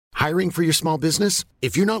Hiring for your small business?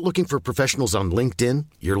 If you're not looking for professionals on LinkedIn,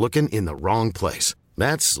 you're looking in the wrong place.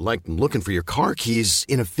 That's like looking for your car keys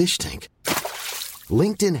in a fish tank.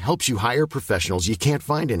 LinkedIn helps you hire professionals you can't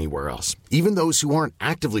find anywhere else, even those who aren't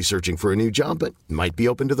actively searching for a new job but might be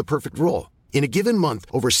open to the perfect role. In a given month,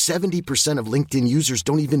 over 70% of LinkedIn users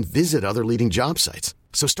don't even visit other leading job sites.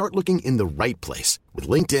 So start looking in the right place. With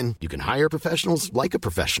LinkedIn, you can hire professionals like a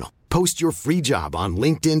professional. Post your free job on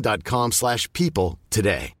linkedin.com/people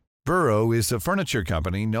today. Burrow is a furniture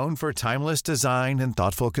company known for timeless design and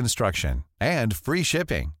thoughtful construction and free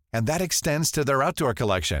shipping, and that extends to their outdoor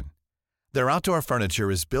collection. Their outdoor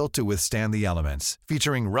furniture is built to withstand the elements,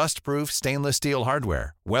 featuring rust-proof stainless steel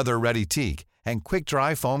hardware, weather-ready teak, and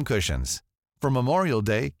quick-dry foam cushions. For Memorial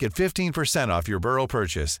Day, get 15% off your Burrow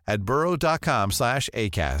purchase at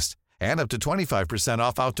burrow.com/ACAST and up to 25%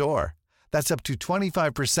 off outdoor. That's up to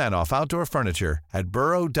 25% off outdoor furniture at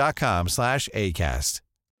burrow.com/ACAST.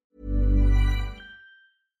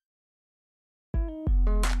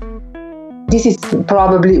 This is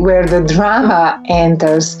probably where the drama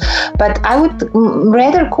enters, but I would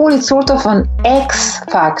rather call it sort of an X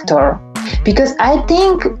factor, because I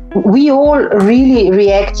think we all really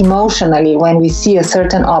react emotionally when we see a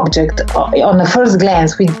certain object on the first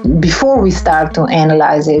glance before we start to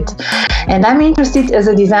analyze it. And I'm interested as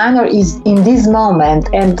a designer is in this moment.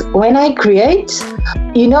 And when I create,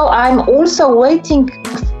 I'm also waiting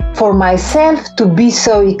for myself to be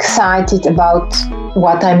so excited about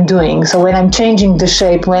what I'm doing. So when I'm changing the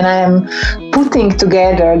shape, when I'm putting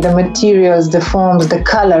together the materials, the forms, the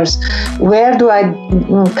colors, where do I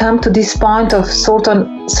come to this point of sort of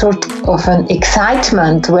an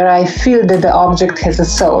excitement where I feel that the object has a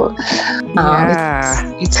soul?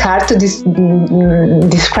 It's hard to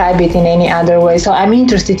describe it in any other way. So I'm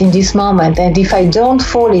interested in this moment. And if I don't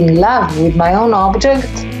fall in love with my own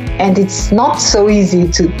object, and it's not so easy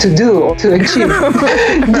to achieve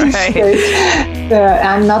this state,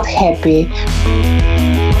 I'm not happy.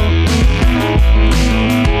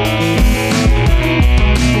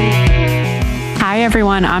 Hi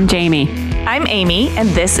everyone, I'm Jamie. I'm Amy, and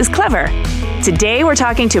this is Clever. Today we're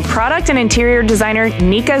talking to product and interior designer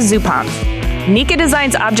Nika Zupanc. Nika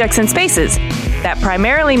designs objects and spaces. That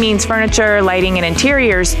primarily means furniture, lighting, and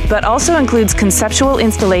interiors, but also includes conceptual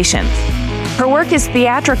installations. Her work is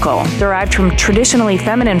theatrical, derived from traditionally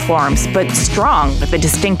feminine forms, but strong with a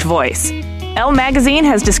distinct voice. Elle magazine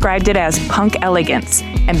has described it as punk elegance,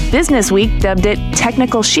 and Business Week dubbed it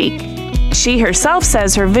technical chic. She herself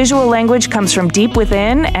says her visual language comes from deep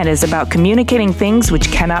within and is about communicating things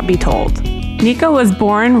which cannot be told. Nika was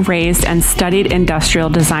born, raised, and studied industrial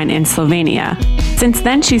design in Slovenia. Since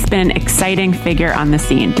then, she's been an exciting figure on the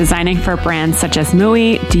scene, designing for brands such as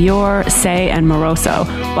Mui, Dior, Say, and Moroso,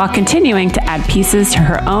 while continuing to add pieces to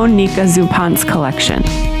her own Nika Zupanc collection.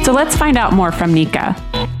 So let's find out more from Nika.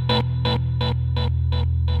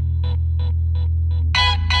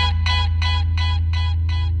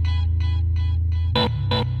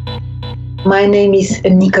 My name is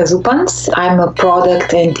Nika Zupanc. I'm a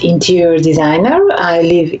product and interior designer. I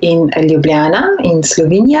live in Ljubljana in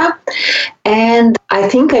Slovenia. And I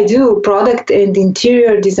think I do product and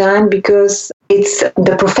interior design because it's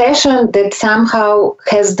the profession that somehow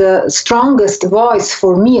has the strongest voice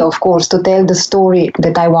for me, of course, to tell the story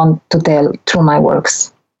that I want to tell through my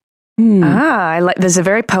works. There's a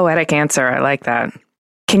very poetic answer. I like that.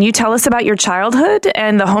 Can you tell us about your childhood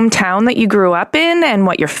and the hometown that you grew up in and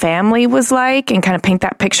what your family was like and kind of paint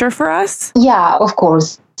that picture for us? Yeah, of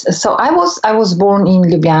course. So I was born in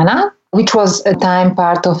Ljubljana, which was a time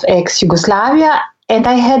part of ex-Yugoslavia. And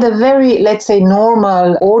I had a very, let's say,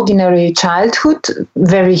 normal, ordinary childhood,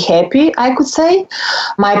 very happy, I could say.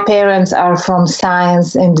 My parents are from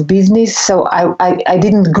science and business, so I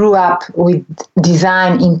didn't grow up with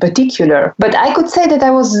design in particular. But I could say that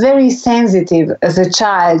I was very sensitive as a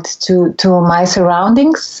child to my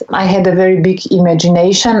surroundings. I had a very big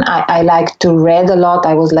imagination. I liked to read a lot.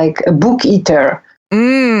 I was like a book eater.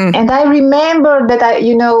 And I remember that I,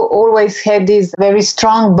 always had this very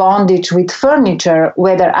strong bondage with furniture,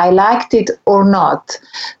 whether I liked it or not.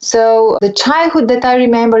 So the childhood that I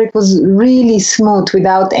remember, it was really smooth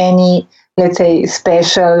without any, let's say,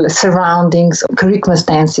 special surroundings,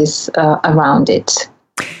 circumstances around it.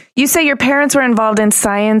 You say your parents were involved in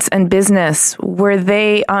science and business. Were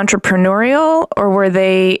they entrepreneurial or were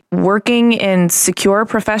they working in secure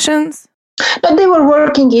professions? But they were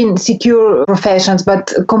working in secure professions,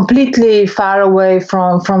 but completely far away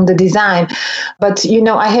from the design. But,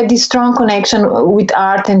 I had this strong connection with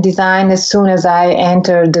art and design as soon as I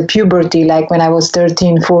entered the puberty. Like when I was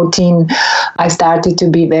 13, 14, I started to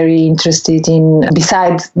be very interested in,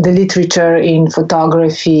 besides the literature, in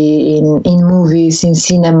photography, in movies, in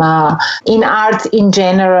cinema, in art in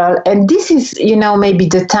general. And this is, maybe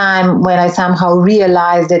the time when I somehow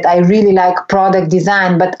realized that I really like product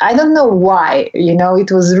design, but I don't know why.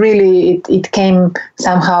 It was really, it came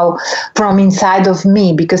somehow from inside of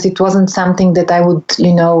me, because it wasn't something that I would,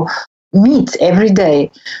 meet every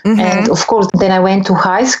day. Mm-hmm. And of course, then I went to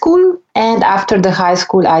high school. And after the high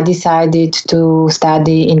school, I decided to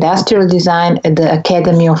study industrial design at the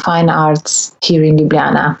Academy of Fine Arts here in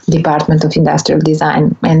Ljubljana, Department of Industrial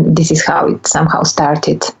Design. And this is how it somehow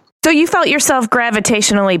started. So you felt yourself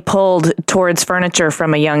gravitationally pulled towards furniture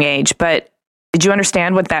from a young age, but did you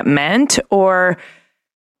understand what that meant? Or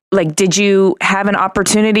did you have an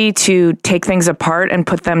opportunity to take things apart and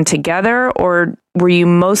put them together? Or were you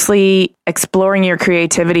mostly exploring your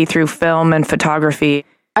creativity through film and photography?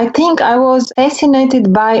 I think I was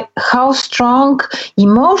fascinated by how strong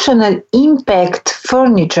emotional impact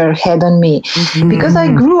furniture had on me, because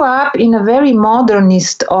I grew up in a very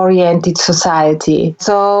modernist-oriented society.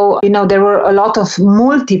 So, there were a lot of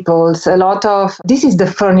multiples, this is the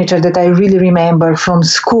furniture that I really remember from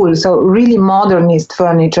school. So really modernist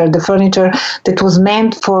furniture, the furniture that was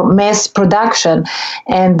meant for mass production.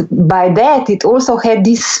 And by that, it also had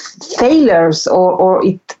these failures, or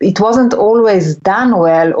it wasn't always done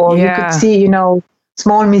well. Or you could see,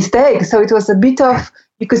 small mistakes. So it was a bit of,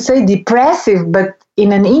 you could say, depressive, but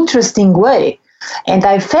in an interesting way. And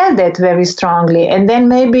I felt that very strongly. And then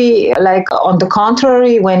maybe on the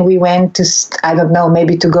contrary, when we went to, I don't know,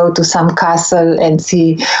 maybe to go to some castle and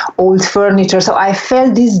see old furniture. So I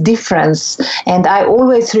felt this difference. And I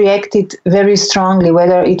always reacted very strongly,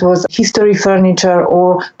 whether it was history furniture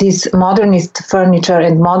or this modernist furniture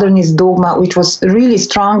and modernist dogma, which was really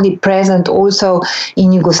strongly present also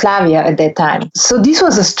in Yugoslavia at that time. So this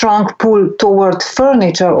was a strong pull toward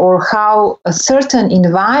furniture, or how a certain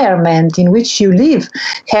environment in which you live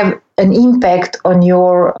have an impact on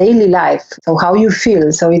your daily life, so how you feel.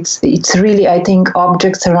 So it's really, I think,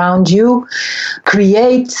 objects around you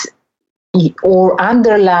create or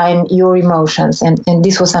underline your emotions, and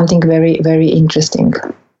this was something very, very interesting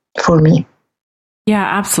for me. Yeah,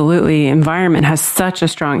 absolutely. Environment has such a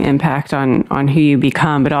strong impact on who you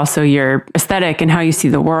become, but also your aesthetic and how you see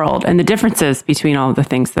the world and the differences between all of the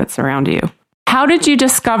things that surround you. How did you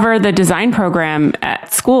discover the design program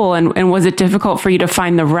at school, and was it difficult for you to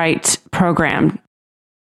find the right program?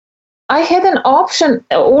 I had an option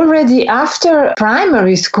already after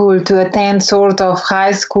primary school to attend sort of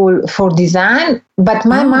high school for design, but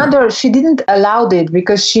my mother, she didn't allow it,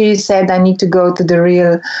 because she said I need to go to the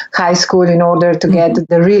real high school in order to get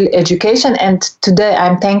the real education. And today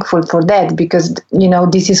I'm thankful for that, because,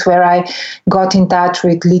 this is where I got in touch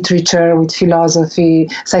with literature, with philosophy,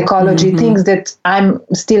 psychology, things that I'm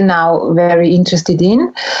still now very interested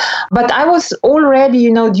in. But I was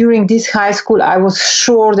already, during this high school, I was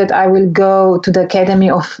sure that I will go to the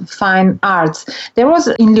Academy of Fine Arts. There was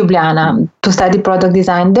in Ljubljana to study product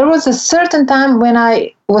design. There was a certain time when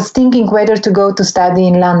I was thinking whether to go to study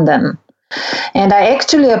in London. And I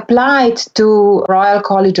actually applied to Royal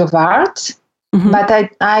College of Art, but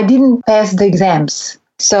I didn't pass the exams.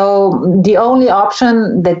 So the only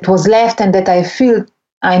option that was left and that I feel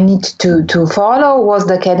I need to follow was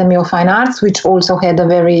the Academy of Fine Arts, which also had a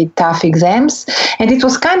very tough exams. And it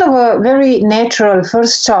was kind of a very natural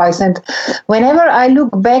first choice. And whenever I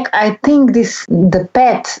look back, I think the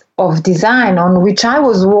path of design on which I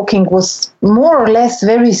was walking was more or less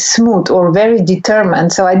very smooth or very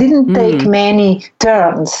determined. So I didn't take many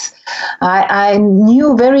turns. I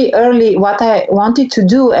knew very early what I wanted to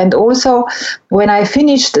do. And also, when I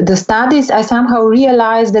finished the studies, I somehow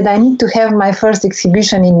realized that I need to have my first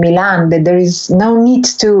exhibition in Milan, that there is no need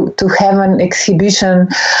to have an exhibition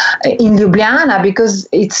in Ljubljana, because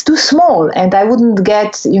it's too small and I wouldn't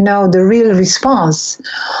get, the real response.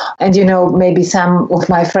 And, maybe some of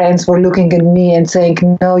my friends were looking at me and saying,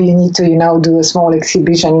 no, you need to, do a small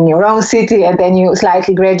exhibition in your own city and then you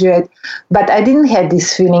slightly graduate. But I didn't have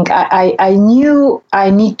this feeling. I knew I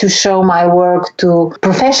need to show my work to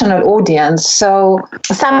professional audience. So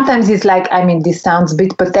sometimes it's this sounds a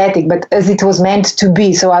bit pathetic, but as it was meant to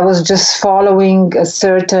be. So I was just following a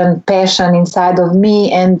certain passion inside of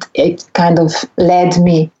me, and it kind of led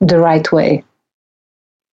me the right way.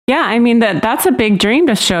 Yeah, I mean, that's a big dream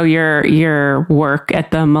to show your work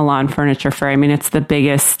at the Milan Furniture Fair. I mean, it's the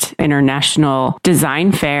biggest international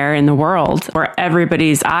design fair in the world where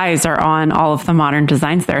everybody's eyes are on all of the modern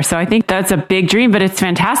designs there. So I think that's a big dream, but it's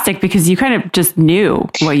fantastic because you kind of just knew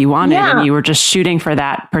what you wanted and you were just shooting for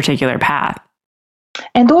that particular path.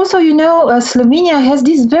 And also, Slovenia has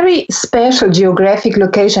this very special geographic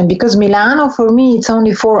location because Milano, for me, it's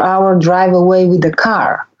only 4-hour drive away with the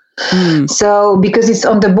car. So because it's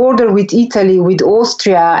on the border with Italy, with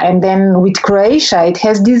Austria, and then with Croatia, it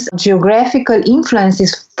has these geographical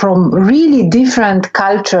influences from really different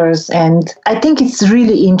cultures. And I think it's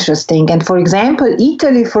really interesting. And for example,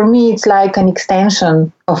 Italy, for me, it's like an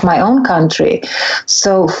extension of my own country.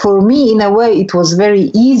 So for me, in a way, it was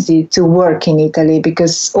very easy to work in Italy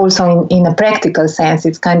because also in a practical sense,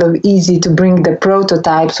 it's kind of easy to bring the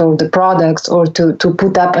prototypes or the products or to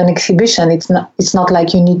put up an exhibition. It's not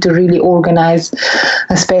like you need to really organize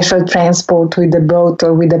a special transport with a boat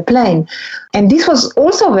or with a plane. And this was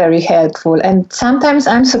also very helpful. And sometimes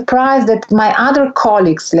I'm surprised that my other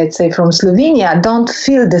colleagues, let's say from Slovenia, don't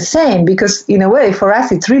feel the same because in a way for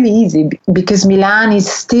us it's really easy because Milan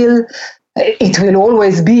is still, it will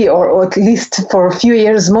always be, or at least for a few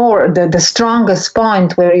years more, the strongest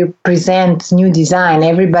point where you present new design.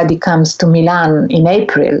 Everybody comes to Milan in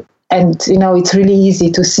April. And, it's really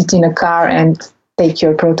easy to sit in a car and take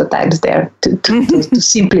your prototypes there to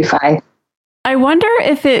simplify. I wonder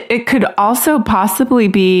if it could also possibly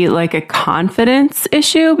be like a confidence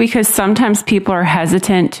issue because sometimes people are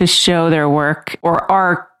hesitant to show their work or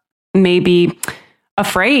are maybe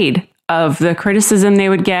afraid of the criticism they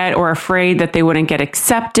would get or afraid that they wouldn't get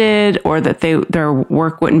accepted or that their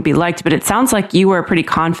work wouldn't be liked. But it sounds like you were pretty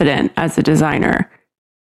confident as a designer.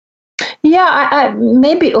 Yeah,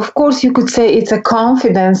 maybe, of course, you could say it's a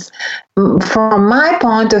confidence. From my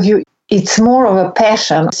point of view, it's more of a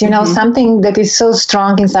passion, something that is so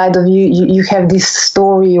strong inside of you. You have this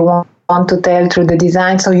story you want to tell through the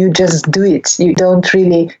design, so you just do it. You don't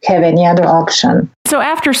really have any other option. So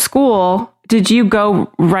after school, did you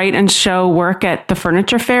go right and show work at the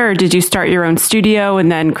furniture fair, or did you start your own studio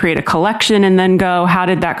and then create a collection and then go? How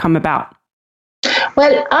did that come about?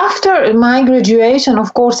 Well, after my graduation,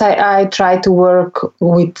 of course, I tried to work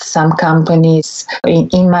with some companies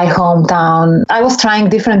in my hometown. I was trying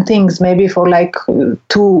different things, maybe for like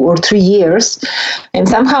 2 or 3 years. And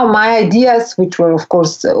somehow my ideas, which were, of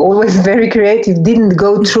course, always very creative, didn't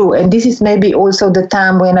go through. And this is maybe also the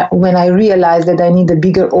time when I realized that I need a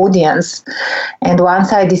bigger audience. And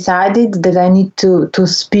once I decided that I need to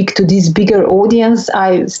speak to this bigger audience,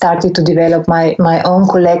 I started to develop my own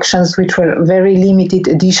collections, which were very limited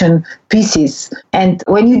edition pieces. And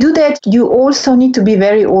when you do that, you also need to be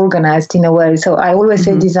very organized in a way. So I always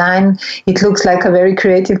say design, it looks like a very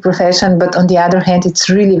creative profession, but on the other hand, it's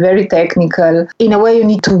really very technical. In a way, you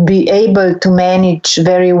need to be able to manage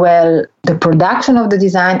very well the production of the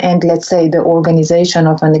design and, let's say, the organization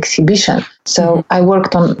of an exhibition. So I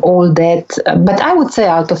worked on all that, but I would say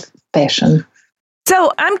out of passion.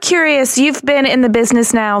 So I'm curious, you've been in the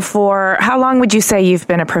business now for, how long would you say you've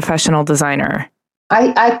been a professional designer?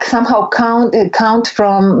 I somehow count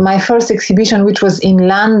from my first exhibition, which was in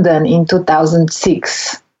London in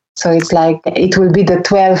 2006. So it's like, it will be the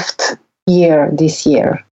 12th year this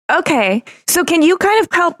year. Okay. So can you kind of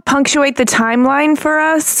help punctuate the timeline for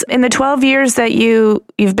us? In the 12 years that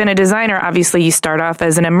you've been a designer, obviously you start off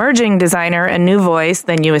as an emerging designer, a new voice,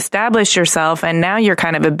 then you establish yourself, and now you're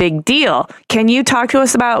kind of a big deal. Can you talk to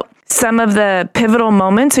us about some of the pivotal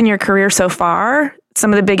moments in your career so far?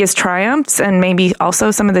 Some of the biggest triumphs and maybe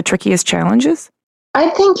also some of the trickiest challenges? I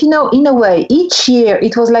think, in a way, each year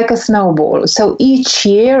it was like a snowball. So each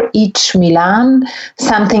year, each Milan,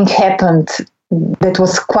 something happened that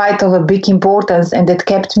was quite of a big importance and that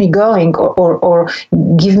kept me going or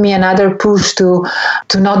give me another push to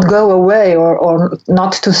not go away or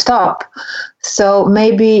not to stop. So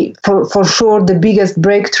maybe for sure the biggest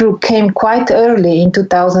breakthrough came quite early in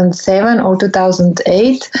 2007 or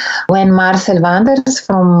 2008 when Marcel Wanders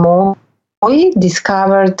from Mooi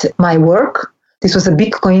discovered my work. This was a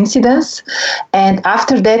big coincidence. And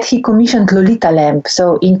after that, he commissioned Lolita lamp.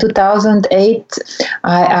 So in 2008,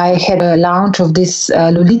 I had a launch of this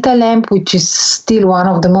Lolita lamp, which is still one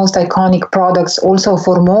of the most iconic products also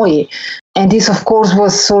for Mooi. And this, of course,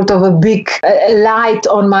 was sort of a big light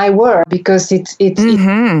on my work because it's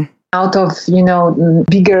out of,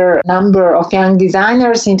 bigger number of young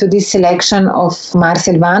designers into this selection of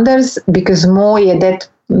Marcel Wanders, because Mooi at that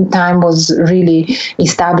time was really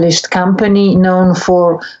established company known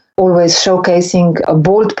for always showcasing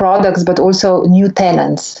bold products, but also new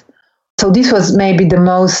talents. So this was maybe the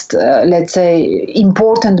most, let's say,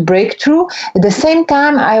 important breakthrough. At the same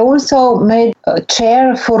time, I also made a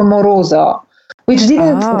chair for Moroso, which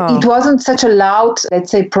it wasn't such a loud,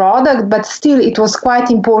 let's say, product, but still it was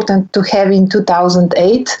quite important to have in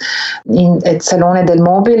 2008 at Salone del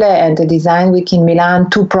Mobile and the Design Week in Milan,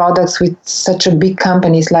 2 products with such a big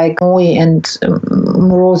companies like Moi and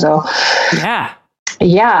Moroso.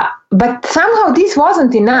 Yeah, but somehow this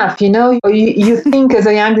wasn't enough, You think as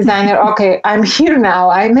a young designer, okay, I'm here now,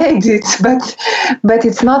 I made it, but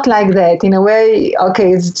it's not like that. In a way,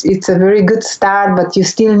 okay, it's a very good start, but you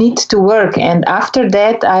still need to work. And after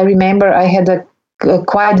that, I remember I had a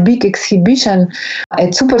quite big exhibition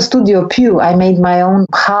at Super Studio Pew. I made my own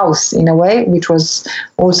house in a way, which was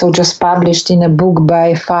also just published in a book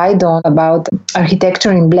by Fido about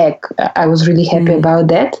architecture in black. I was really happy about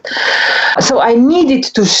that. So I needed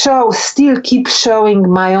to keep showing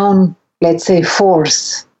my own, let's say,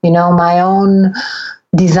 force, my own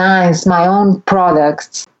designs, my own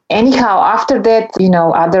products. Anyhow, after that,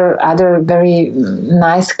 other very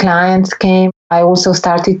nice clients came. I also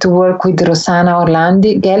started to work with the Rossana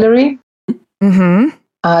Orlandi Gallery. Mm-hmm.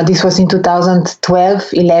 This was in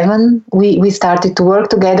 2012-11. We started to work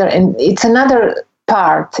together, and it's another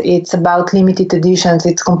part. It's about limited editions.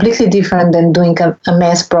 It's completely different than doing a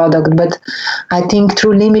mass product. But I think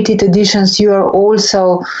through limited editions, you are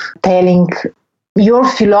also telling your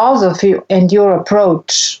philosophy and your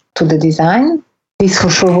approach to the design. This for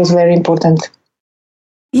sure was very important.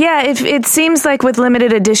 Yeah, it seems like with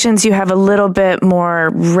limited editions, you have a little bit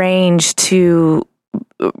more range to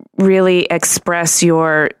really express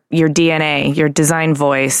your DNA, your design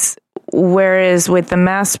voice. Whereas with the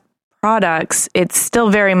mass products, it's still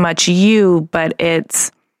very much you, but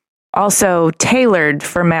it's also tailored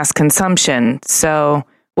for mass consumption. So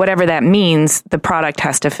whatever that means, the product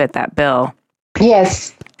has to fit that bill.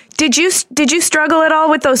 Yes. Did you struggle at all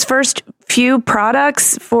with those first few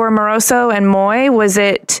products for Moroso and Moi? Was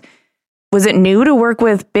it new to work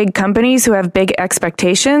with big companies who have big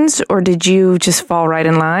expectations, or did you just fall right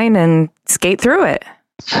in line and skate through it?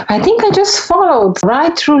 I think I just followed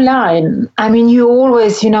right through line. I mean, you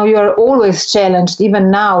are always challenged,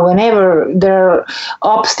 even now, whenever there are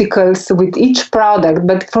obstacles with each product.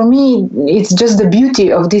 But for me, it's just the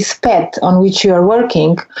beauty of this path on which you are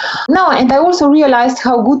working. No, and I also realized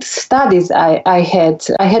how good studies I had.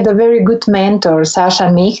 I had a very good mentor, Sasha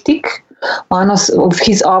Mechtik. One of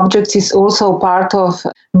his objects is also part of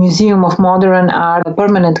Museum of Modern Art, a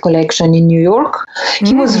permanent collection in New York.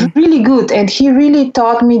 He was really good, and he really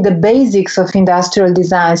taught me the basics of industrial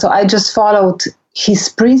design. So I just followed his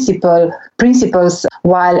principles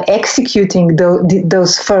while executing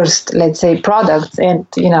those first, let's say, products. And,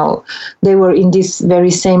 they were in this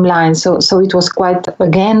very same line. So it was quite,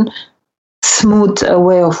 again, smooth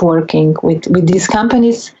way of working with these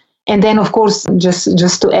companies. And then, of course,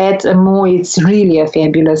 just to add more, it's really a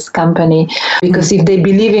fabulous company, because if they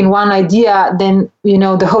believe in one idea, then,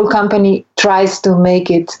 the whole company tries to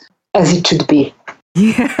make it as it should be.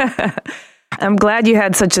 Yeah. I'm glad you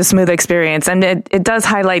had such a smooth experience. And it does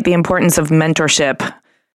highlight the importance of mentorship.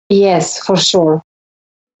 Yes, for sure.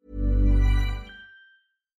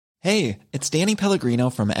 Hey, it's Danny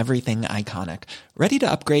Pellegrino from Everything Iconic. Ready to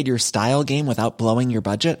upgrade your style game without blowing your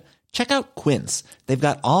budget? Check out Quince. They've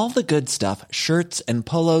got all the good stuff, shirts and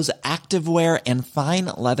polos, activewear, and fine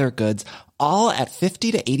leather goods, all at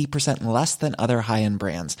 50 to 80% less than other high-end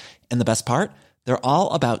brands. And the best part? They're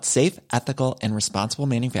all about safe, ethical, and responsible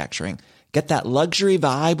manufacturing. Get that luxury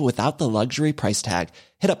vibe without the luxury price tag.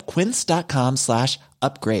 Hit up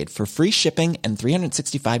quince.com/upgrade for free shipping and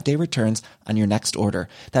 365-day returns on your next order.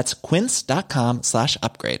 That's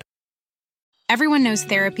quince.com/upgrade. Everyone knows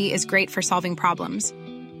therapy is great for solving problems.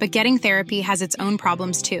 But getting therapy has its own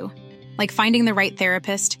problems too, like finding the right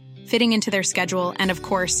therapist, fitting into their schedule, and of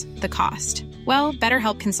course, the cost. Well,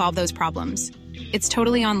 BetterHelp can solve those problems. It's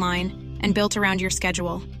totally online and built around your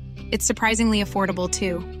schedule. It's surprisingly affordable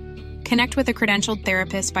too. Connect with a credentialed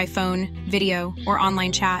therapist by phone, video, or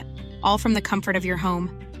online chat, all from the comfort of your home.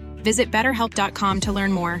 Visit BetterHelp.com to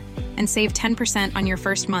learn more and save 10% on your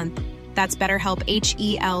first month. That's BetterHelp,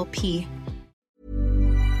 H-E-L-P.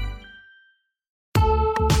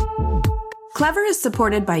 Clever is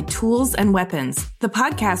supported by Tools and Weapons, the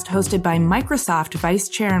podcast hosted by Microsoft Vice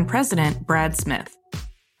Chair and President Brad Smith.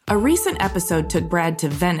 A recent episode took Brad to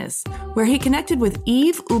Venice, where he connected with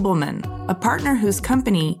Yves Ubelman, a partner whose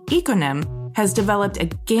company, Econem, has developed a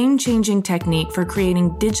game-changing technique for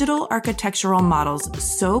creating digital architectural models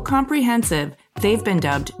so comprehensive they've been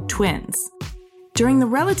dubbed twins. During the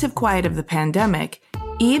relative quiet of the pandemic,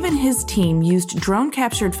 Eve and his team used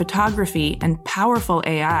drone-captured photography and powerful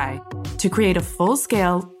AI to create a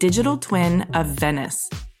full-scale digital twin of Venice,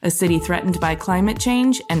 a city threatened by climate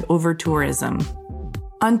change and over-tourism.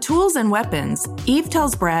 On Tools and Weapons, Eve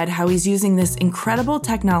tells Brad how he's using this incredible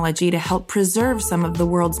technology to help preserve some of the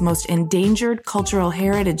world's most endangered cultural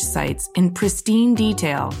heritage sites in pristine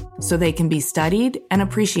detail so they can be studied and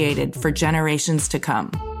appreciated for generations to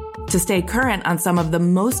come. To stay current on some of the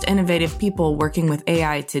most innovative people working with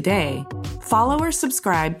AI today, follow or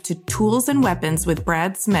subscribe to Tools and Weapons with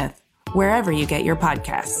Brad Smith, wherever you get your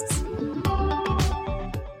podcasts.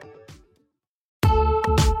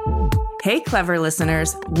 Hey, Clever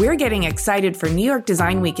listeners, we're getting excited for New York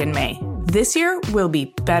Design Week in May. This year will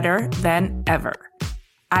be better than ever.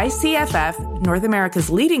 ICFF, North America's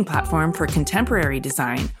leading platform for contemporary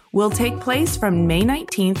design, will take place from May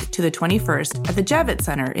 19th to the 21st at the Javits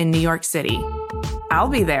Center in New York City. I'll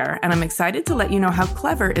be there, and I'm excited to let you know how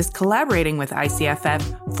Clever is collaborating with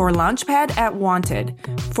ICFF for Launchpad at Wanted,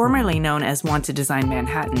 formerly known as Wanted Design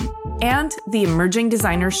Manhattan, and the Emerging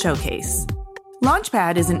Designers Showcase.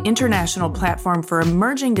 Launchpad is an international platform for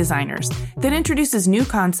emerging designers that introduces new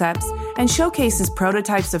concepts and showcases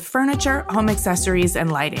prototypes of furniture, home accessories,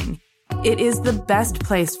 and lighting. It is the best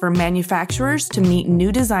place for manufacturers to meet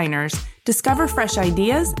new designers, discover fresh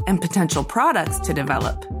ideas, and potential products to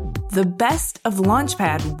develop. The best of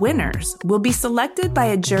Launchpad winners will be selected by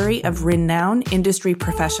a jury of renowned industry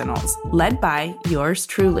professionals, led by yours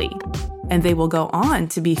truly. And they will go on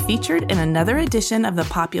to be featured in another edition of the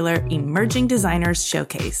popular Emerging Designers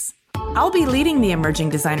Showcase. I'll be leading the Emerging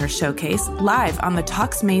Designers Showcase live on the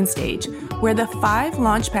Talks main stage, where the 5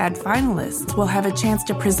 Launchpad finalists will have a chance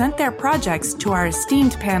to present their projects to our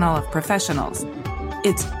esteemed panel of professionals.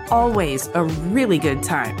 It's always a really good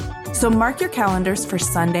time. So mark your calendars for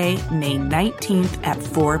Sunday, May 19th at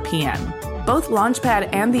 4 p.m. Both Launchpad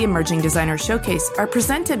and the Emerging Designer Showcase are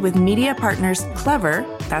presented with media partners Clever,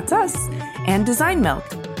 that's us, and Design Milk,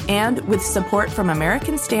 and with support from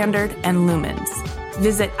American Standard and Lumens.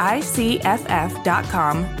 Visit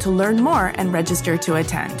ICFF.com to learn more and register to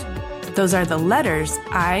attend. Those are the letters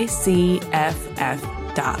ICFF.com.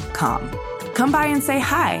 Come by and say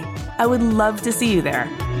hi. I would love to see you there.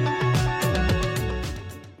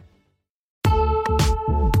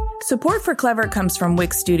 Support for Clever comes from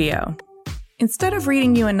Wix Studio. Instead of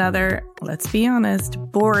reading you another, let's be honest,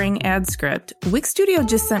 boring ad script, Wix Studio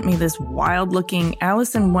just sent me this wild-looking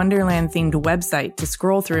Alice in Wonderland-themed website to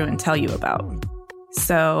scroll through and tell you about.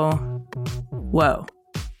 So, whoa.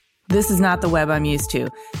 This is not the web I'm used to.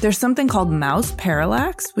 There's something called mouse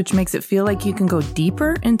parallax, which makes it feel like you can go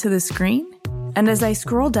deeper into the screen. And as I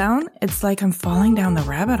scroll down, it's like I'm falling down the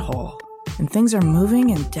rabbit hole. And things are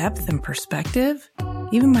moving in depth and perspective.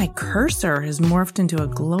 Even my cursor has morphed into a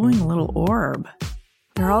glowing little orb.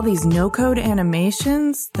 There are all these no-code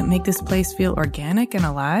animations that make this place feel organic and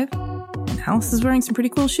alive. And Alice is wearing some pretty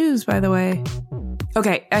cool shoes, by the way.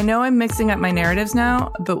 Okay, I know I'm mixing up my narratives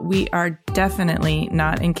now, but we are definitely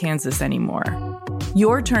not in Kansas anymore.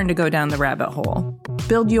 Your turn to go down the rabbit hole.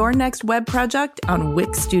 Build your next web project on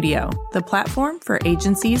Wix Studio, the platform for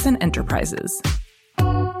agencies and enterprises.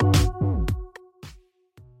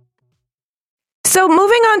 So moving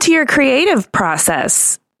on to your creative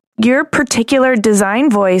process, your particular design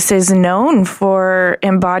voice is known for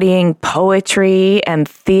embodying poetry and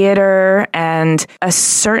theater and a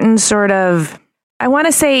certain sort of, I want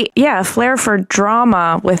to say, a flair for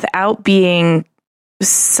drama without being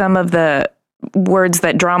some of the words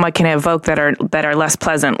that drama can evoke that are less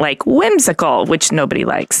pleasant, like whimsical, which nobody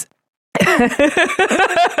likes.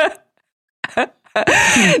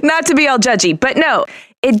 Not to be all judgy, but no,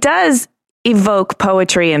 it does evoke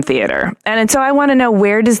poetry and theater. And so I want to know,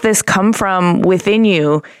 where does this come from within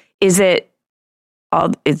you? Does it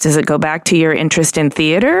go back to your interest in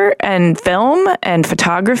theater and film and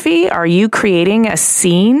photography? Are you creating a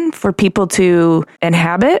scene for people to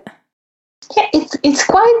inhabit? Yeah, it's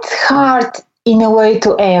quite hard in a way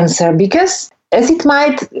to answer, because as it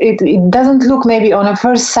doesn't look maybe on a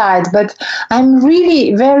first sight, but I'm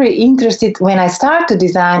really very interested when I start to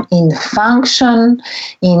design in function,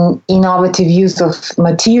 in innovative use of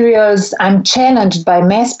materials. I'm challenged by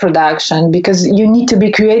mass production because you need to be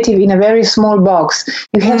creative in a very small box.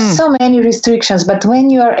 You have so many restrictions, but when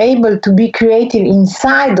you are able to be creative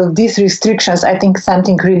inside of these restrictions, I think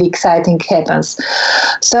something really exciting happens.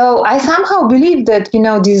 So I somehow believe that,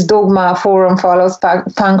 this dogma, form follows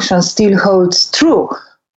function, still holds true.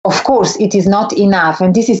 Of course, it is not enough,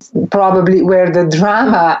 and this is probably where the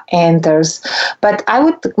drama enters. But I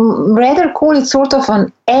would rather call it sort of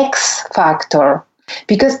an X factor,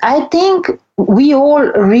 because I think we all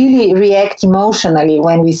really react emotionally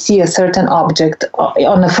when we see a certain object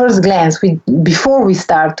on the first glance, before we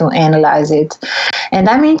start to analyze it. And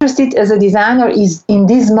I'm interested as a designer is in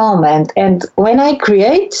this moment. And when I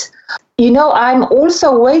create, I'm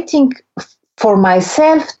also waiting for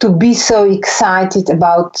myself to be so excited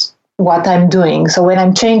about what I'm doing. So when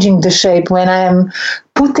I'm changing the shape, when I'm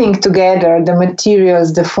putting together the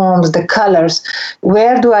materials, the forms, the colors,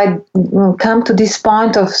 where do I come to this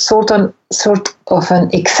point of sort of an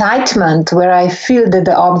excitement where I feel that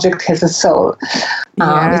the object has a soul?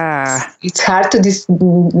 It's hard to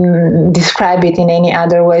describe it in any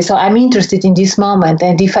other way. So I'm interested in this moment.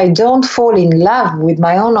 And if I don't fall in love with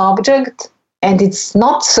my own object, and it's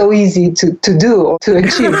not so easy to do or to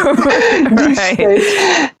achieve,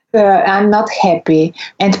 I'm not happy.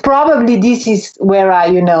 And probably this is where I,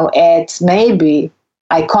 add maybe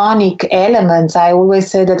iconic elements. I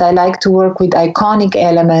always say that I like to work with iconic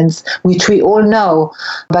elements, which we all know,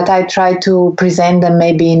 but I try to present them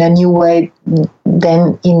maybe in a new way,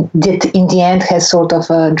 then in the end has sort of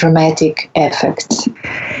a dramatic effect.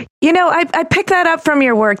 I pick that up from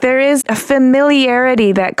your work. There is a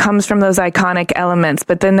familiarity that comes from those iconic elements,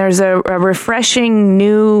 but then there's a refreshing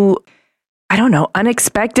new,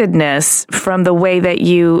 unexpectedness from the way that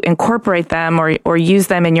you incorporate them or use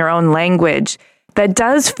them in your own language that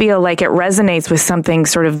does feel like it resonates with something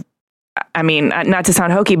sort of, not to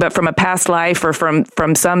sound hokey, but from a past life or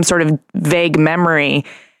from some sort of vague memory.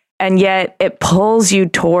 And yet it pulls you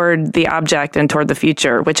toward the object and toward the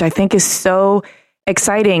future, which I think is so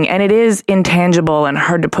exciting. And it is intangible and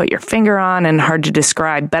hard to put your finger on and hard to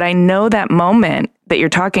describe. But I know that moment that you're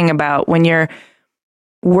talking about when you're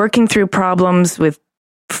working through problems with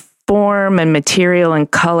form and material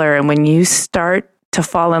and color, and when you start to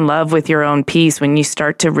fall in love with your own piece, when you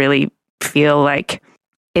start to really feel like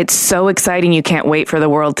it's so exciting you can't wait for the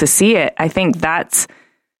world to see it, I think that's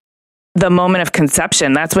the moment of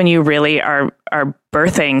conception. That's when you really are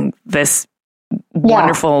birthing this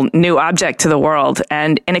wonderful new object to the world.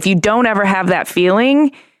 And if you don't ever have that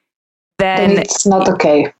feeling, then it's not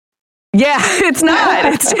okay. Yeah, it's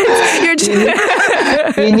not. You're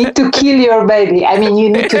just you need to kill your baby. You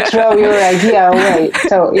need to throw your idea away.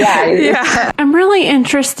 So, yeah. I'm really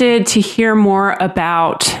interested to hear more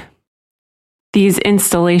about these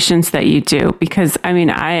installations that you do, because,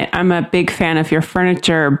 I'm a big fan of your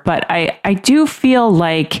furniture, but I do feel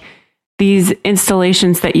like these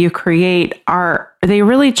installations that you create they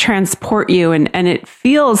really transport you and it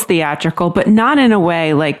feels theatrical, but not in a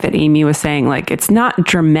way like that Amy was saying, like it's not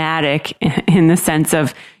dramatic in the sense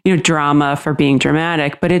of, drama for being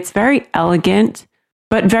dramatic, but it's very elegant,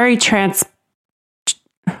 but very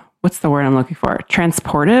what's the word I'm looking for?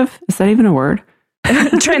 Transportive? Is that even a word?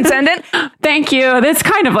 Transcendent. Thank you. That's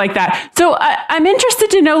kind of like that. So I'm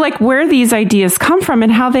interested to know where these ideas come from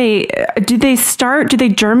and how do they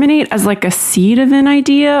germinate as like a seed of an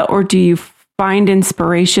idea, or do you find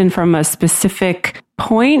inspiration from a specific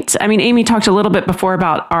point? Amy talked a little bit before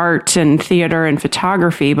about art and theater and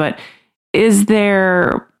photography, but is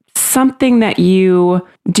there something that you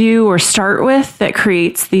do or start with that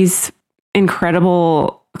creates these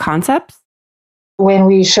incredible concepts? When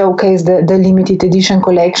we showcase the limited edition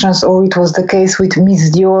collections, or it was the case with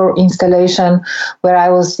Miss Dior installation, where I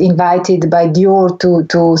was invited by Dior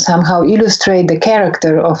to somehow illustrate the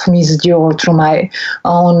character of Miss Dior through my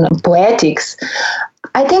own poetics.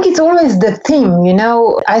 I think it's always the theme,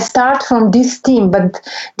 I start from this theme, but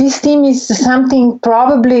this theme is something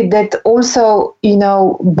probably that also,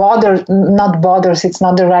 not bothers, it's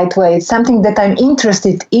not the right way. It's something that I'm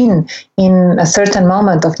interested in a certain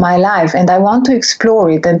moment of my life, and I want to explore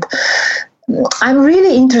it. And I'm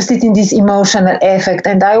really interested in this emotional effect,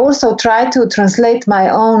 and I also try to translate my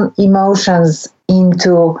own emotions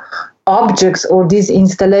into objects or these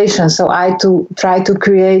installations. So I try to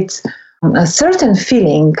create a certain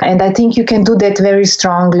feeling, and I think you can do that very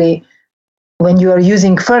strongly when you are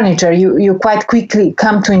using furniture. You quite quickly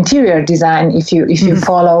come to interior design if you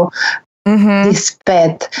follow this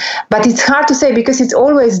path. But it's hard to say because it's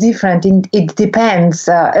always different. It depends.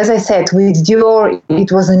 As I said, with Dior,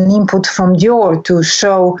 it was an input from Dior to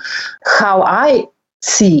show how I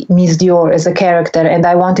see Miss Dior as a character, and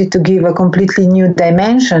I wanted to give a completely new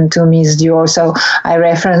dimension to Miss Dior. So I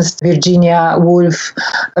referenced Virginia Woolf,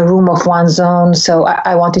 A Room of One's Own. So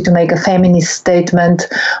I wanted to make a feminist statement,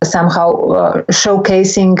 somehow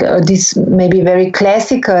showcasing this maybe very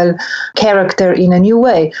classical character in a new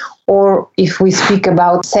way. Or if we speak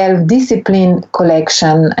about self-discipline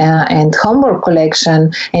collection and homework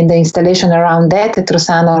collection and the installation around that at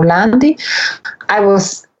Rossano Orlandi, I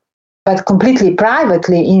was but completely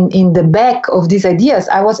privately in the back of these ideas,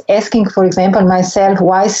 I was asking, for example, myself,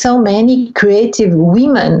 why so many creative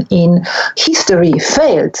women in history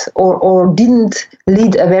failed or didn't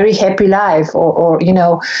lead a very happy life or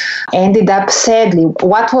ended up sadly.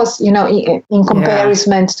 What was, in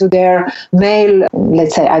comparison to their male,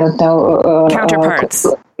 let's say, I don't know. Counterparts.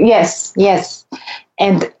 Yes.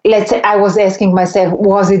 And let's say I was asking myself,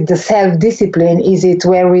 was it the self-discipline? Is it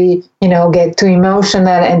where we, get too emotional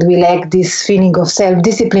and we lack this feeling of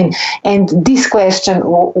self-discipline? And this question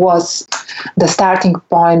was the starting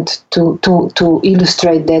point to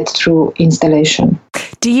illustrate that through installation.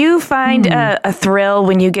 Do you find a thrill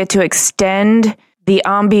when you get to extend the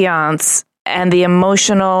ambiance and the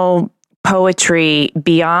emotional poetry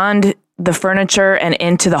beyond the furniture and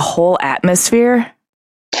into the whole atmosphere?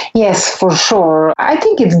 Yes, for sure. I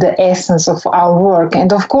think it's the essence of our work.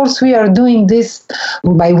 And of course, we are doing this,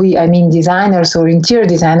 by we, I mean designers or interior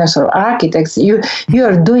designers or architects. You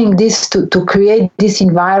are doing this to create this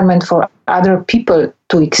environment for other people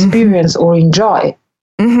to experience or enjoy.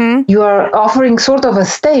 Mm-hmm. You are offering sort of a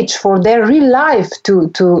stage for their real life to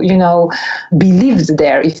be lived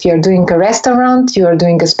there. If you're doing a restaurant, you are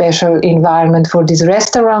doing a special environment for this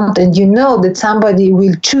restaurant, and you know that somebody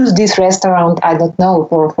will choose this restaurant, I don't know,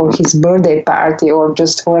 for his birthday party or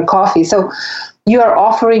just for a coffee. So you are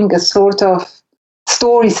offering a sort of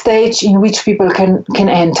story stage in which people can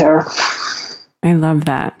enter. I love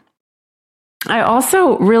that. I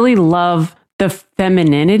also really love the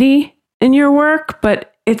femininity in your work, but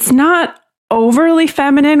it's not overly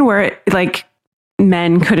feminine where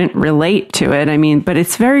men couldn't relate to it. I mean, but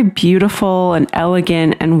it's very beautiful and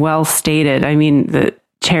elegant and well stated. I mean, the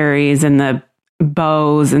cherries and the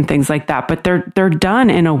bows and things like that, but they're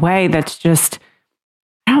done in a way that's just,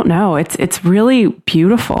 I don't know, it's really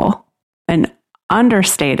beautiful and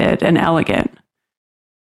understated and elegant.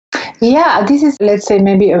 Yeah, this is, let's say,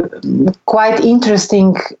 maybe a quite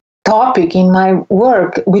interesting topic in my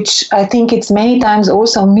work, which I think it's many times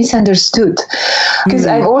also misunderstood, because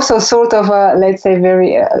I'm also sort of a, let's say,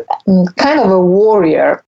 very kind of a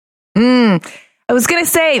warrior. I was going to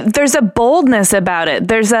say, there's a boldness about it.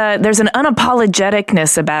 There's an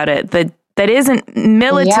unapologeticness about it that isn't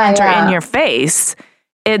militant or in your face.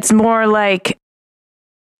 It's more like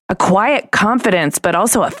a quiet confidence, but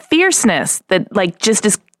also a fierceness that just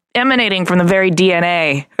is emanating from the very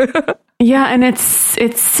DNA. Yeah, and it's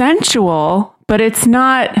sensual, but it's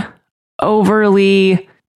not overly,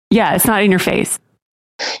 it's not in your face.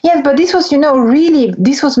 Yes, but this was, really,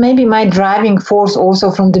 this was maybe my driving force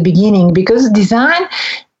also from the beginning, because design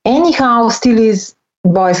anyhow still is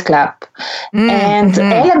boys' club. And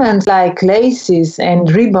elements like laces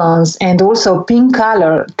and ribbons and also pink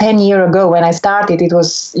color, 10 years ago when I started, it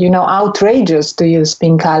was, outrageous to use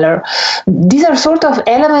pink color. These are sort of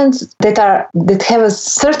elements that have a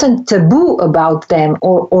certain taboo about them,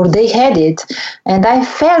 or they had it. And I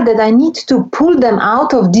felt that I need to pull them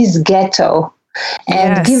out of this ghetto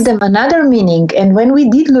and give them another meaning. And when we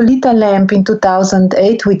did Lolita Lamp in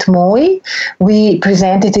 2008 with Moi, we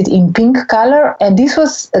presented it in pink color. And this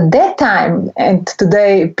was at that time, and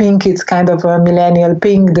today pink is kind of a millennial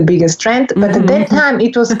pink, the biggest trend. But at that time,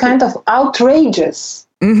 it was kind of outrageous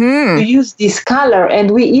to use this color.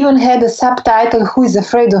 And we even had a subtitle, Who is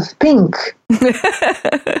Afraid of Pink?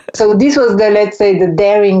 So this was the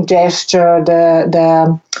daring gesture,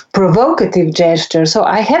 the provocative gesture. So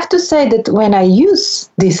I have to say that when I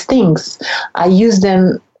use these things, I use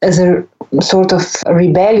them as a sort of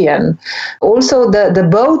rebellion. Also the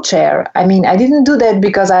bow chair. I mean, I didn't do that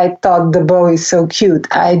because I thought the bow is so cute.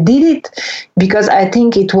 I did it because I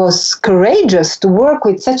think it was courageous to work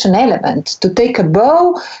with such an element, to take a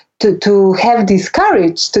bow, to have this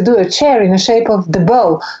courage to do a chair in the shape of the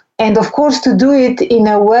bow. And of course, to do it in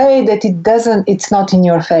a way that it's not in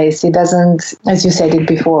your face. It doesn't, as you said it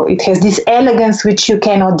before, it has this elegance which you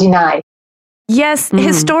cannot deny. Yes,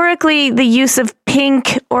 historically, the use of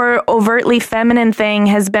pink or overtly feminine thing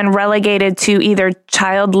has been relegated to either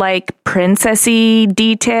childlike princessy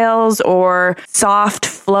details or soft,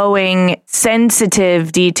 flowing,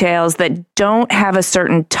 sensitive details that don't have a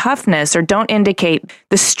certain toughness or don't indicate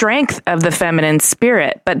the strength of the feminine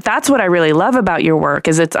spirit. But that's what I really love about your work,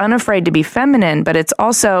 is it's unafraid to be feminine, but it's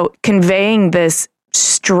also conveying this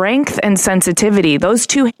strength and sensitivity. Those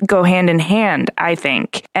two go hand in hand, I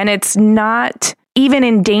think. And it's not even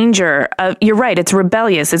in danger of, you're right, it's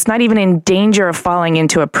rebellious. It's not even in danger of falling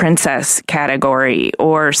into a princess category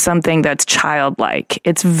or something that's childlike.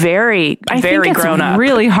 It's very grown up. It's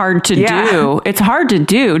really hard to do. It's hard to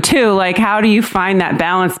do too. Like, how do you find that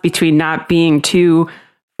balance between not being too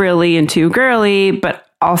frilly and too girly, but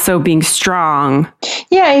also being strong.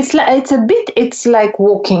 Yeah, it's like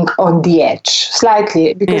walking on the edge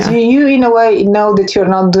slightly, because you in a way know that you're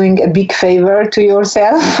not doing a big favor to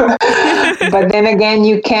yourself, but then again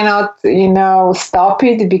you cannot stop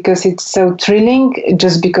it because it's so thrilling,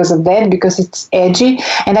 just because of that, because it's edgy.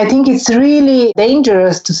 And I think it's really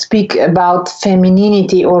dangerous to speak about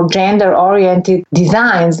femininity or gender oriented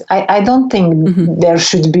designs. I don't think there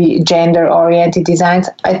should be gender oriented designs.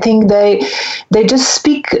 I think they just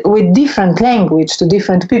speak with different language to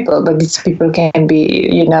different people, but these people can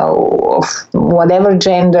be, of whatever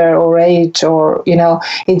gender or age, or,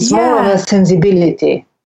 it's more of a sensibility.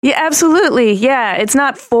 Yeah, absolutely. Yeah, it's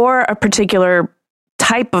not for a particular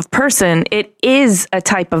type of person. It is a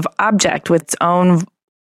type of object with its own,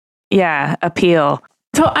 appeal.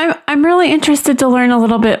 So I'm really interested to learn a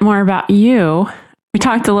little bit more about you. We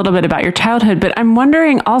talked a little bit about your childhood, but I'm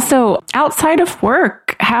wondering also, outside of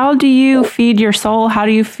work, how do you feed your soul? How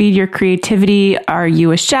do you feed your creativity? Are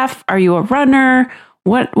you a chef? Are you a runner?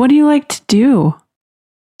 What do you like to do?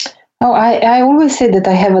 Oh, I always say that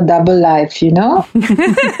I have a double life, We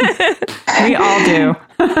all do.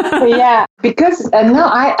 Yeah, because I'm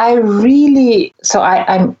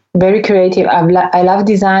very creative. I love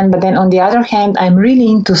design, but then on the other hand, I'm really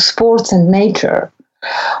into sports and nature.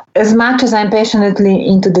 As much as I'm passionately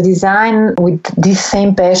into the design, with this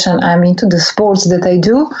same passion, I'm into the sports that I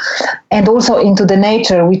do, and also into the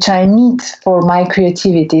nature, which I need for my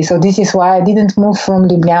creativity. So this is why I didn't move from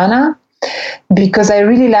Ljubljana, because I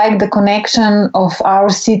really like the connection of our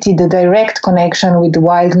city, the direct connection with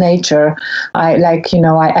wild nature. I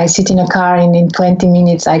sit in a car and in 20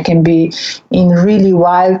 minutes I can be in really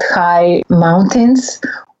wild, high mountains,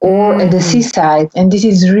 or at the seaside. And this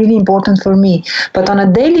is really important for me. But on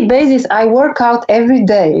a daily basis, I work out every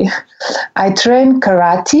day. I train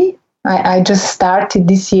karate. I just started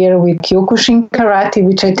this year with Kyokushin karate,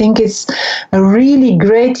 which I think is a really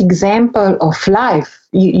great example of life.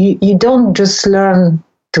 You don't just learn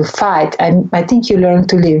to fight. I think you learn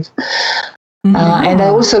to live. And I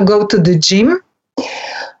also go to the gym.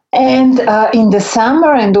 And in the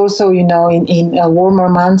summer, and also, in warmer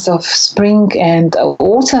months of spring and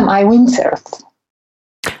autumn, I windsurf.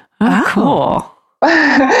 Oh, cool.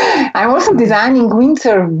 I'm also designing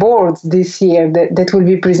windsurf boards this year that will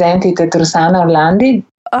be presented at Rossana Orlandi.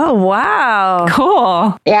 Oh, wow.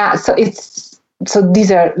 Cool. Yeah, so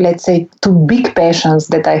these are, let's say, two big passions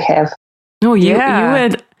that I have. Oh, you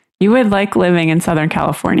would like living in Southern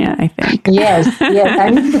California, I think. Yes. I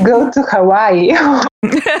need to go to Hawaii.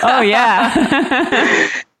 Oh, yeah.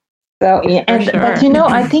 So, yeah, Sure.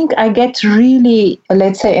 But I think I get really,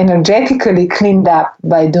 let's say, energetically cleaned up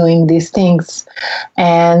by doing these things.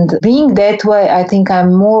 And being that way, I think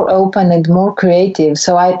I'm more open and more creative.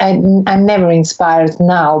 So I'm never inspired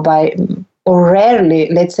now by, or rarely,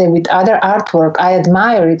 let's say, with other artwork. I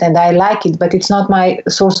admire it and I like it, but it's not my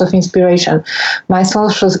source of inspiration. My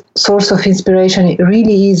source of inspiration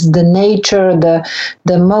really is the nature,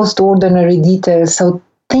 the most ordinary details. So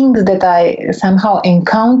things that I somehow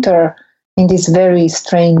encounter in these very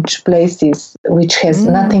strange places, which has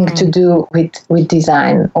nothing to do with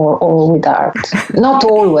design or with art. Not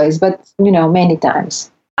always, but, many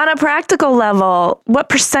times. On a practical level, what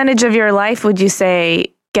percentage of your life would you say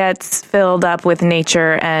gets filled up with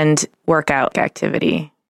nature and workout activity?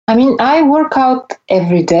 I mean, I work out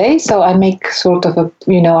every day, so I make sort of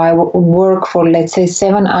I work for, let's say,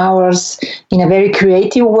 7 hours in a very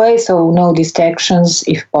creative way, so no distractions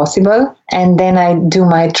if possible. And then I do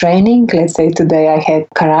my training. Let's say today I had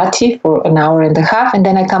karate for an hour and a half, and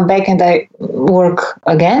then I come back and I work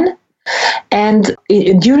again. And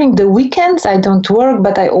during the weekends, I don't work,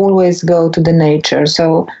 but I always go to the nature.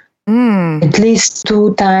 So at least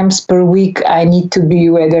 2 times per week, I need to be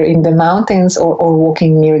whether in the mountains or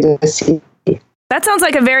walking near the city. That sounds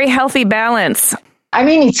like a very healthy balance. I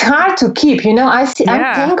mean, it's hard to keep, I'm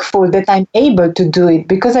thankful that I'm able to do it,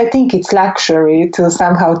 because I think it's luxury to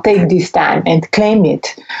somehow take this time and claim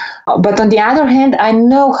it. But on the other hand, I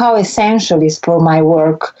know how essential it is for my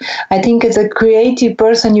work. I think as a creative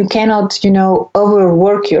person, you cannot,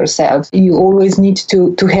 overwork yourself. You always need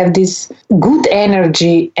to have this good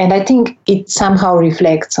energy. And I think it somehow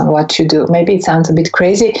reflects on what you do. Maybe it sounds a bit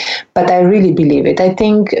crazy, but I really believe it. I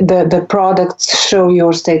think the products show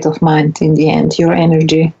your state of mind in the end, your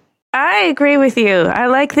energy. I agree with you. I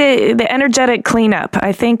like the energetic cleanup.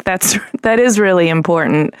 I think that is really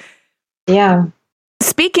important. Yeah.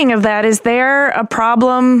 Speaking of that, is there a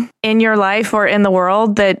problem in your life or in the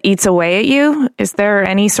world that eats away at you? Is there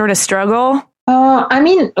any sort of struggle?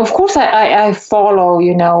 Of course, I follow,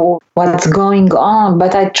 what's going on,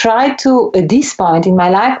 but I try to, at this point in my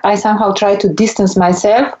life, I somehow try to distance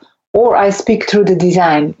myself, or I speak through the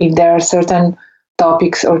design if there are certain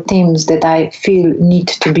topics or themes that I feel need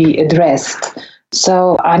to be addressed.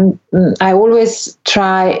 So I always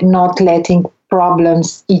try not letting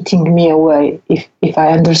problems eating me away, if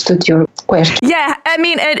I understood your question. Yeah,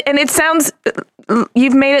 and it sounds,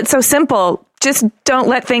 you've made it so simple. Just don't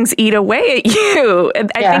let things eat away at you.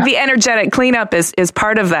 I think the energetic cleanup is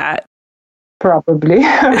part of that. Probably,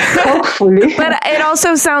 hopefully. But it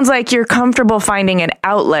also sounds like you're comfortable finding an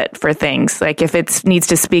outlet for things, like if it needs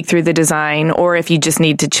to speak through the design, or if you just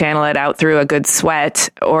need to channel it out through a good sweat,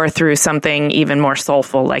 or through something even more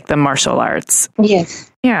soulful like the martial arts.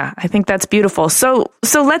 Yes. Yeah, I think that's beautiful. So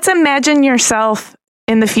let's imagine yourself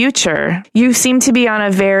in the future. You seem to be on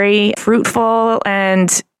a very fruitful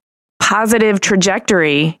and positive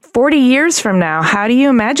trajectory. 40 years from now, how do you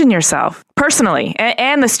imagine yourself personally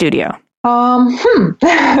and the studio?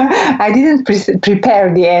 I didn't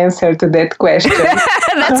prepare the answer to that question.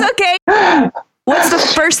 That's okay. What's the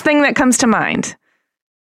first thing that comes to mind?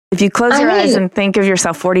 If you close your eyes and think of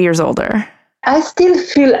yourself 40 years older. I still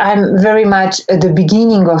feel I'm very much at the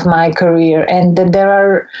beginning of my career, and that there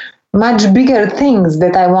are much bigger things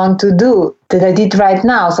that I want to do that I did right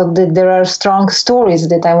now. So that there are strong stories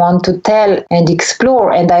that I want to tell and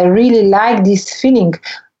explore. And I really like this feeling,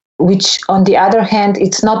 which on the other hand,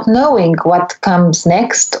 it's not knowing what comes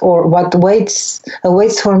next or what awaits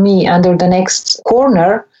for me under the next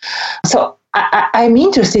corner. So I'm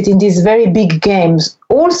interested in these very big games,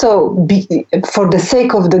 also for the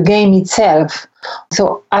sake of the game itself.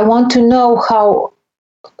 So I want to know how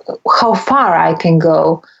far I can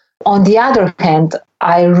go. On the other hand,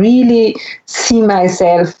 I really see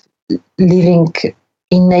myself living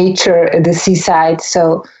in nature at the seaside.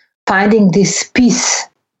 So finding this peace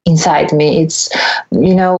inside me. It's,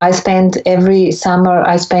 every summer,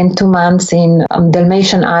 I spend 2 months in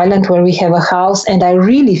Dalmatian Island where we have a house, and I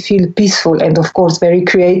really feel peaceful and, of course, very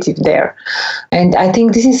creative there. And I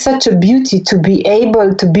think this is such a beauty to be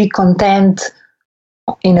able to be content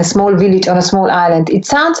in a small village on a small island. It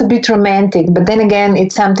sounds a bit romantic, but then again,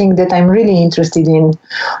 it's something that I'm really interested in.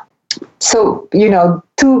 So,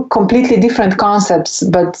 two completely different concepts,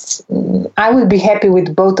 but I would be happy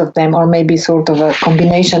with both of them, or maybe sort of a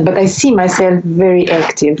combination. But I see myself very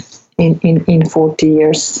active in 40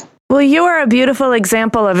 years. Well, you are a beautiful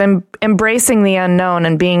example of embracing the unknown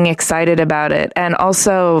and being excited about it, and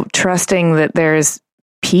also trusting that there's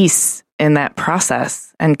peace in that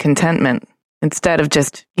process and contentment instead of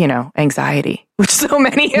just, anxiety, which so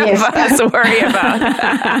many of us worry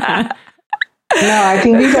about. No, I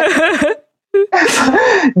think these are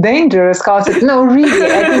dangerous concepts. No, really,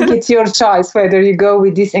 I think it's your choice whether you go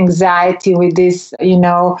with this anxiety, with this,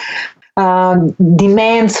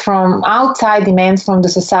 demands from outside, demands from the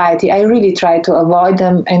society. I really try to avoid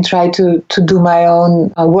them and try to do my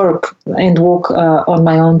own work and walk on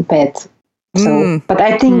my own path. So, but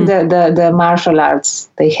I think the martial arts,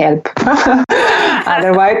 they help.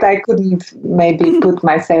 Otherwise, I couldn't maybe put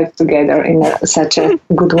myself together in such a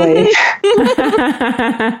good way.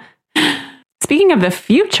 Speaking of the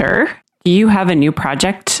future, do you have a new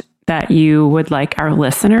project that you would like our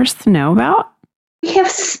listeners to know about? We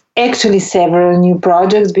have actually several new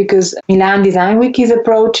projects because Milan Design Week is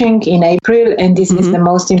approaching in April, and this is the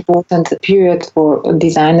most important period for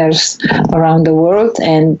designers around the world.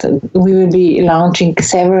 And we will be launching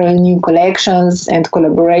several new collections and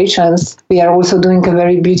collaborations. We are also doing a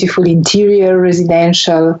very beautiful interior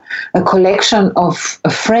residential, a collection of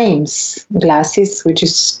frames, glasses, which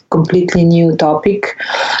is completely new topic.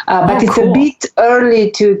 But it's a bit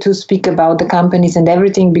early to speak about the companies and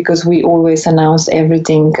everything, because we always announce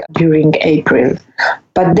everything during April.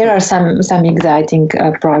 But there are some exciting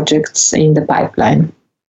projects in the pipeline.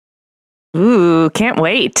 Ooh, can't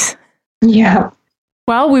wait. Yeah.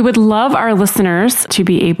 Well, we would love our listeners to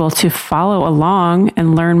be able to follow along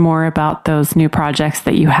and learn more about those new projects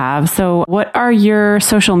that you have. So what are your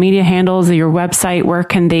social media handles or your website? Where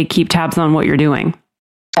can they keep tabs on what you're doing?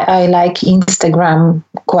 I like Instagram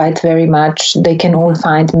quite very much. They can all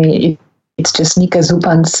find me. It's just Nika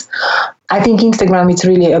Zupanc. I think Instagram is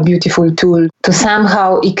really a beautiful tool to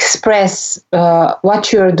somehow express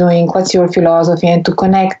what you're doing, what's your philosophy, and to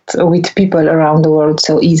connect with people around the world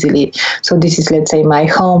so easily. So this is, let's say, my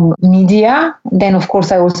home media. Then, of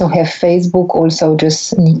course, I also have Facebook, also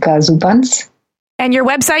just Nika Zupanc. And your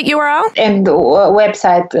website URL? And the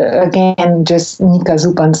website, again, just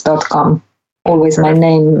nikazupanc.com. Always my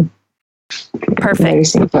name. Perfect. Very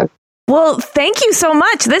simple. Well, thank you so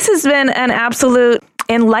much. This has been an absolute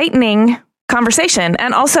enlightening conversation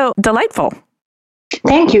and also delightful.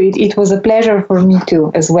 Thank you. It was a pleasure for me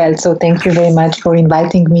too as well. So thank you very much for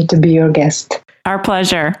inviting me to be your guest. Our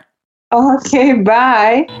pleasure. Okay,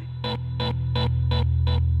 bye.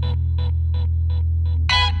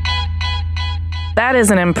 That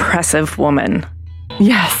is an impressive woman.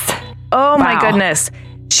 Yes. Oh my Wow. goodness.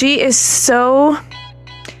 She is so...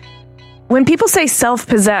 When people say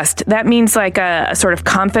self-possessed, that means like a sort of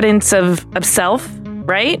confidence of self,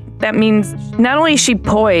 right? That means not only is she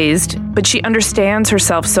poised, but she understands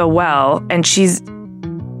herself so well, and she's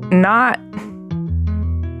not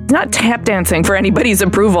tap dancing for anybody's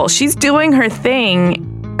approval. She's doing her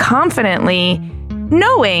thing confidently,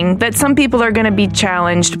 knowing that some people are going to be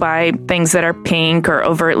challenged by things that are pink or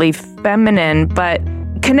overtly feminine, but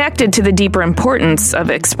connected to the deeper importance of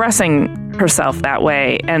expressing herself that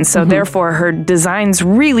way. And so therefore her designs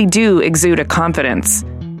really do exude a confidence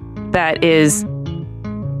that is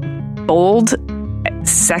bold,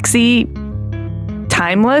 sexy,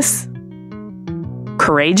 timeless,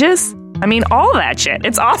 courageous. I mean, all that shit.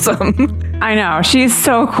 It's awesome. I know. She's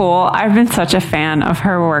so cool. I've been such a fan of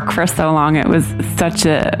her work for so long. It was such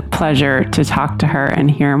a pleasure to talk to her and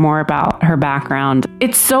hear more about her background.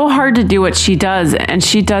 It's so hard to do what she does, and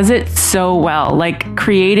she does it so well. Like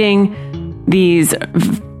creating these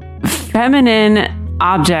feminine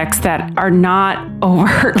objects that are not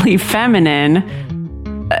overtly feminine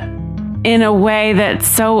in a way that's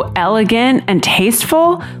so elegant and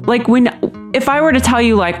tasteful. Like if I were to tell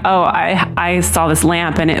you like, oh, I saw this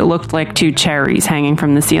lamp and it looked like 2 cherries hanging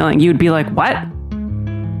from the ceiling, you'd be like, what?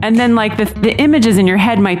 And then like the images in your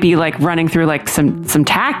head might be like running through like some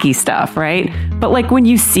tacky stuff, right? But like when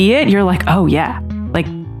you see it, you're like, oh yeah, like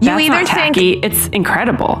that's not tacky. It's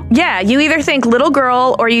incredible. Yeah, you either think little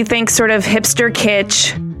girl or you think sort of hipster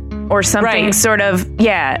kitsch or something sort of,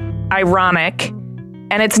 ironic.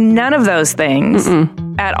 And it's none of those things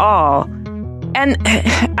at all. And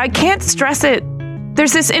I can't stress it.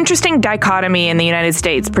 There's this interesting dichotomy in the United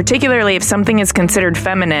States, particularly if something is considered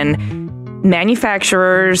feminine.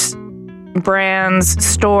 Manufacturers, brands,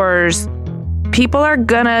 stores, people are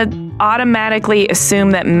gonna automatically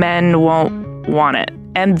assume that men won't want it.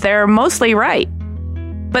 And they're mostly right.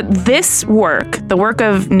 But this work, the work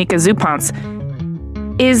of Nika Zupanc,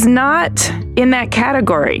 is not in that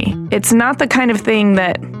category. It's not the kind of thing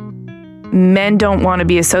that men don't want to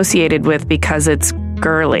be associated with because it's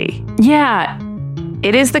girly. Yeah.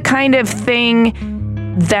 It is the kind of thing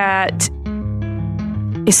that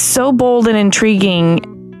is so bold and intriguing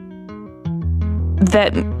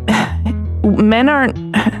that men aren't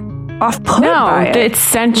off-put by it. It's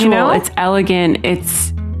sensual, you know? It's elegant,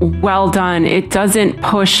 it's well done. It doesn't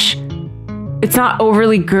push... It's not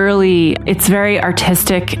overly girly. It's very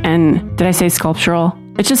artistic and, did I say sculptural?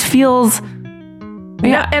 It just feels...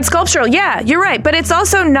 Yeah. And sculptural, yeah, you're right. But it's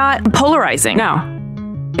also not polarizing.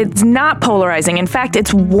 No. It's not polarizing. In fact,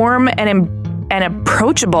 it's warm and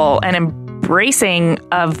approachable and embracing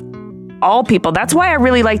of all people. That's why I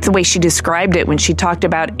really liked the way she described it when she talked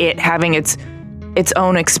about it having its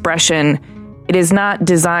own expression. It is not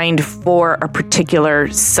designed for a particular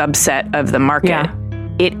subset of the market. Yeah.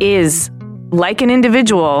 It is like an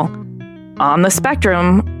individual on the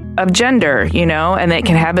spectrum of gender, you know, and it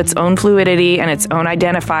can have its own fluidity and its own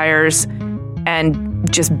identifiers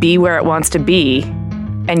and just be where it wants to be.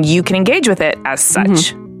 And you can engage with it as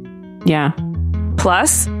such. Yeah.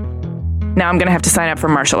 Plus, now I'm going to have to sign up for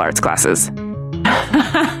martial arts classes.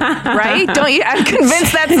 Right? Don't you? I'm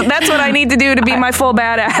convinced that's what I need to do to be my full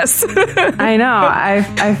badass. I know.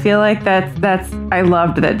 I feel like that's I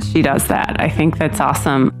loved that she does that. I think that's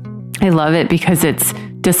awesome. I love it because it's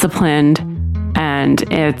disciplined and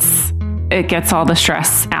it gets all the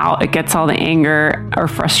stress out. It gets all the anger or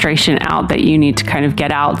frustration out that you need to kind of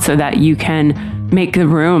get out so that you can make the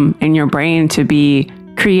room in your brain to be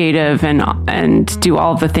creative and do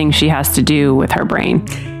all the things she has to do with her brain.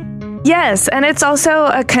 Yes, and it's also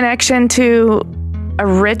a connection to a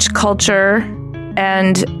rich culture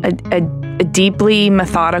and a deeply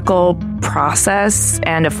methodical process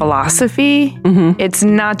and a philosophy. It's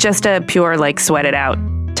not just a pure, like, sweat it out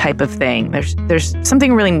type of thing. There's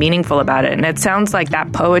something really meaningful about it. And it sounds like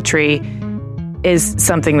that poetry is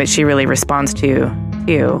something that she really responds to,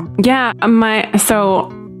 too. Yeah.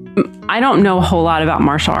 So I don't know a whole lot about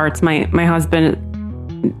martial arts. My husband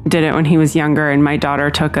did it when he was younger, and my daughter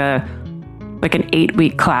took an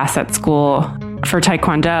 8-week class at school for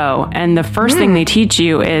Taekwondo. And the first thing they teach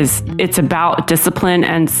you is it's about discipline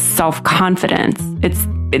and self-confidence.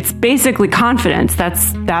 It's basically confidence.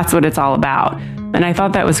 That's what it's all about. And I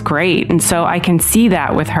thought that was great. And so I can see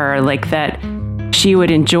that with her, like that she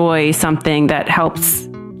would enjoy something that helps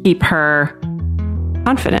keep her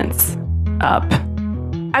confidence up.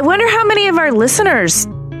 I wonder how many of our listeners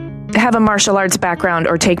have a martial arts background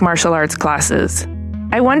or take martial arts classes.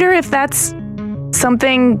 I wonder if that's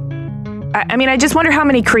something. I mean, I just wonder how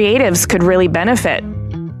many creatives could really benefit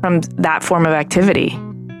from that form of activity.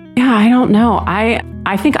 Yeah, I don't know. I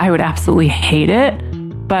think I would absolutely hate it,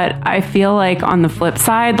 but I feel like on the flip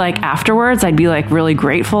side, like afterwards, I'd be like really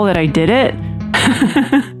grateful that I did it.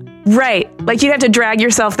 Right. Like you'd have to drag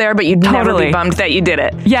yourself there, but you'd never be bummed that you did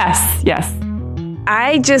it. Yes, yes.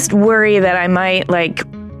 I just worry that I might like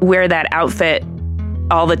wear that outfit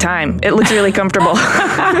all the time. It looks really comfortable.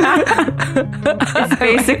 It's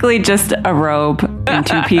basically just a robe in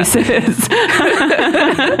 2 pieces.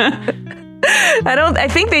 I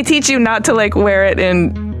think they teach you not to like wear it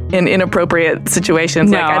in inappropriate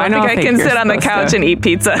situations. No, like I don't think I can sit on the couch and eat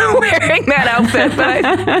pizza wearing that outfit, but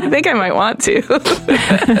I think I might want to.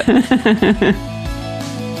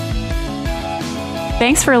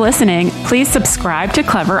 Thanks for listening. Please subscribe to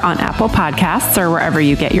Clever on Apple Podcasts or wherever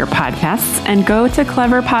you get your podcasts, and go to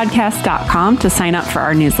cleverpodcast.com to sign up for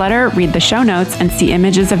our newsletter, read the show notes, and see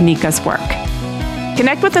images of Nika's work.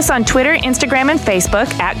 Connect with us on Twitter, Instagram, and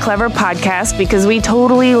Facebook at Clever Podcast because we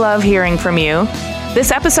totally love hearing from you.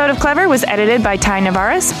 This episode of Clever was edited by Ty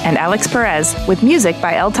Navarez and Alex Perez with music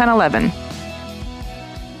by L1011.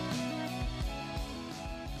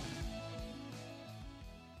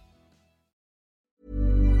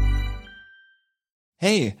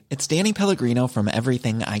 Hey, it's Danny Pellegrino from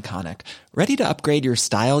Everything Iconic. Ready to upgrade your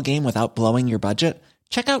style game without blowing your budget?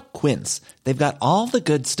 Check out Quince. They've got all the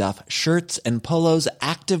good stuff, shirts and polos,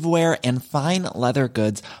 activewear, and fine leather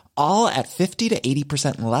goods, all at 50 to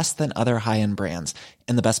 80% less than other high-end brands.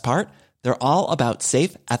 And the best part? They're all about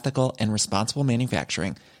safe, ethical, and responsible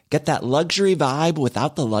manufacturing. Get that luxury vibe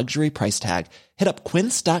without the luxury price tag. Hit up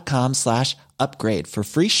quince.com/upgrade for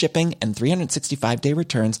free shipping and 365-day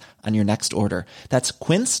returns on your next order. That's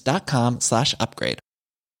quince.com/upgrade.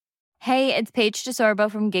 Hey, it's Paige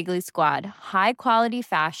DeSorbo from Giggly Squad. High quality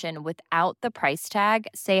fashion without the price tag.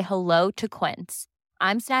 Say hello to Quince.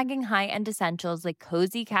 I'm snagging high-end essentials like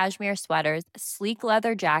cozy cashmere sweaters, sleek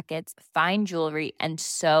leather jackets, fine jewelry, and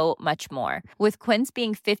so much more. With Quince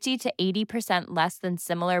being 50 to 80% less than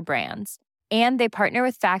similar brands. And they partner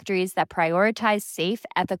with factories that prioritize safe,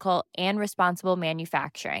 ethical, and responsible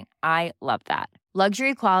manufacturing. I love that.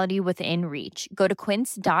 Luxury quality within reach. Go to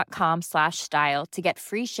quince.com/style to get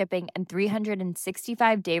free shipping and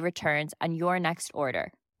 365-day returns on your next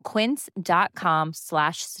order.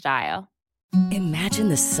 Quince.com/style. Imagine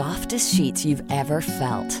the softest sheets you've ever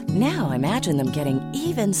felt. Now imagine them getting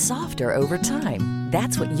even softer over time.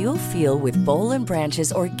 That's what you'll feel with Boll &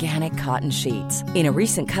 Branch's organic cotton sheets. In a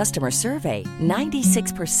recent customer survey,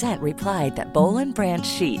 96% replied that Boll & Branch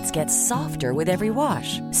sheets get softer with every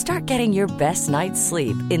wash. Start getting your best night's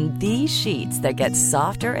sleep in these sheets that get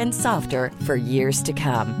softer and softer for years to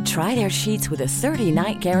come. Try their sheets with a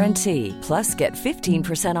 30-night guarantee. Plus, get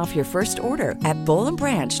 15% off your first order at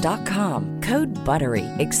bollandbranch.com. Code BUTTERY.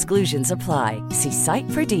 Exclusions apply. See site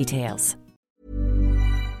for details.